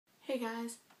Hey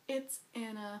guys, it's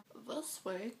Anna. This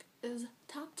week is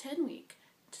Top 10 week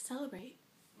to celebrate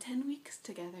 10 weeks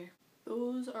together.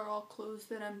 Those are all clothes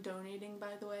that I'm donating,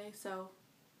 by the way, so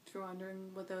if you're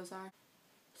wondering what those are.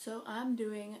 So I'm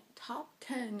doing Top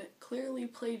 10 clearly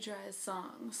plagiarized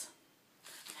songs.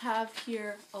 Have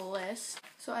here a list.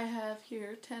 So I have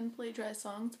here 10 plagiarized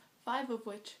songs, 5 of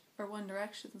which are One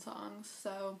Direction songs.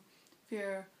 So if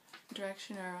you're a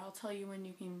Directioner, I'll tell you when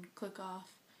you can click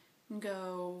off and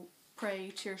go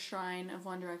pray to your shrine of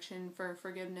One Direction for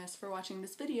forgiveness for watching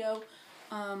this video.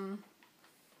 Some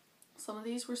of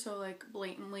these were so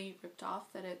blatantly ripped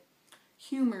off that it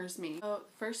humors me. So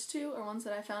the first two are ones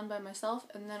that I found by myself,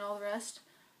 and then all the rest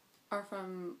are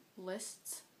from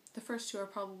lists. The first two are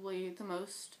probably the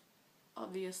most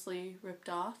obviously ripped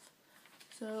off.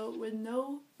 So with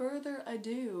no further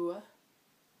ado,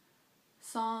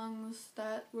 songs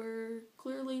that were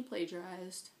clearly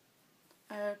plagiarized.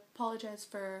 I apologize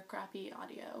for crappy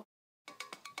audio.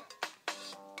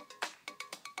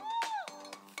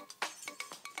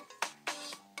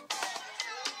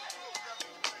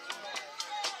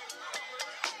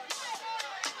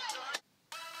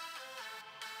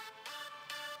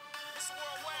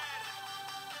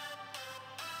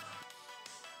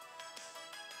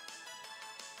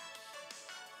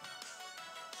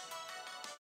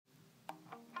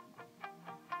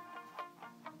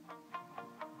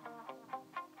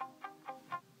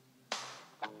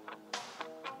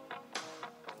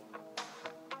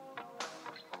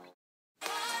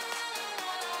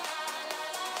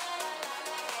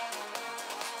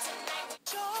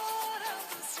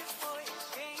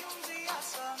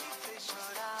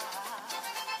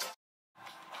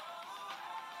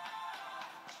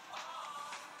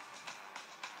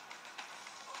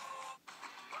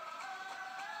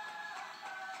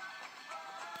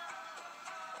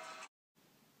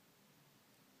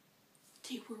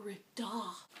 They were ripped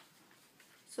off.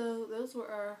 So those were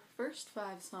our first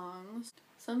 5 songs.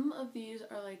 Some of these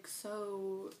are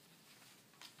so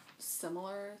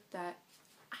similar that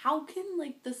how can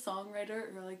the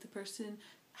songwriter or the person,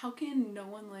 how can no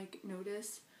one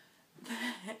notice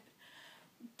that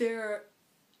they're,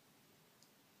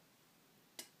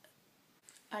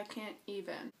 I can't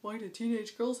even. Why do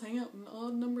teenage girls hang out in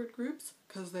odd-numbered groups?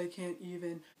 'Cause they can't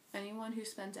even. Anyone who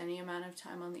spends any amount of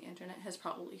time on the internet has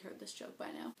probably heard this joke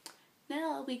by now.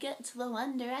 Now we get to the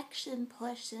One Direction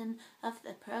portion of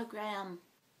the program.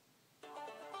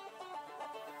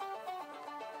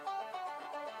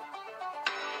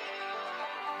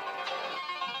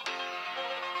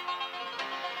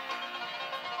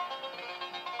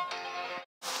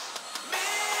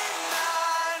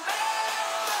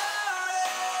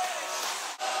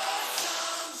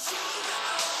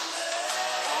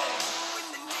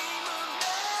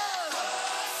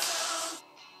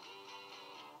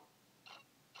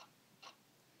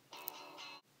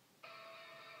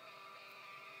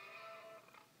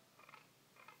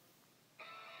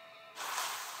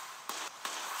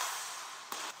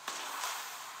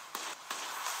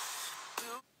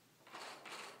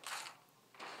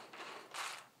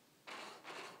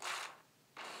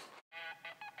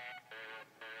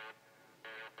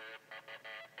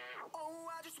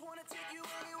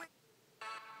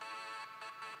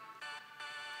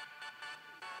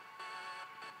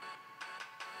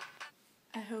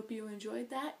 I hope you enjoyed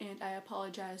that, and I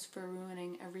apologize for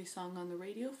ruining every song on the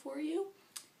radio for you.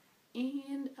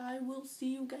 And I will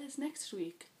see you guys next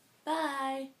week.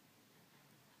 Bye!